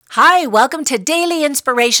Hi, welcome to Daily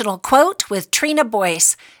Inspirational Quote with Trina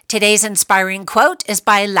Boyce. Today's inspiring quote is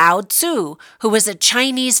by Lao Tzu, who was a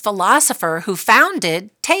Chinese philosopher who founded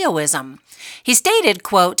Taoism. He stated,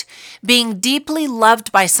 quote, "Being deeply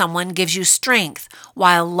loved by someone gives you strength,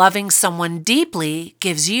 while loving someone deeply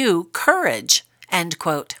gives you courage," end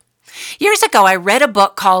quote. Years ago, I read a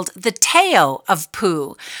book called The Tao of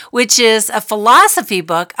Pooh, which is a philosophy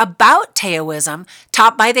book about Taoism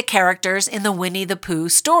taught by the characters in the Winnie the Pooh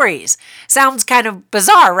stories. Sounds kind of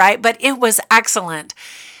bizarre, right? But it was excellent.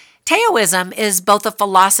 Taoism is both a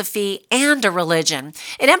philosophy and a religion.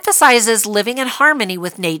 It emphasizes living in harmony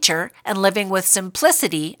with nature and living with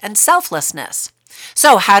simplicity and selflessness.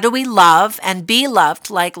 So how do we love and be loved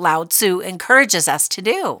like Lao Tzu encourages us to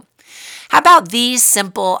do? How about these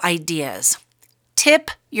simple ideas?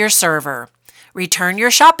 Tip your server. Return your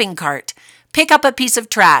shopping cart. Pick up a piece of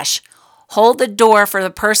trash. Hold the door for the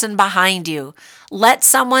person behind you. Let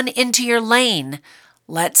someone into your lane.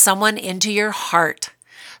 Let someone into your heart.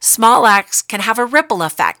 Small acts can have a ripple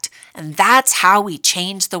effect, and that's how we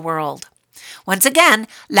change the world. Once again,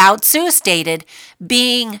 Lao Tzu stated,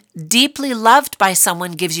 "Being deeply loved by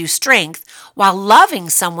someone gives you strength, while loving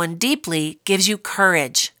someone deeply gives you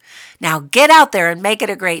courage." Now get out there and make it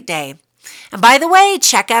a great day. And by the way,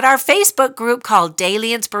 check out our Facebook group called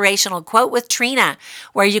Daily Inspirational Quote with Trina,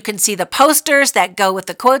 where you can see the posters that go with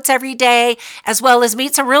the quotes every day, as well as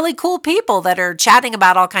meet some really cool people that are chatting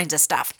about all kinds of stuff.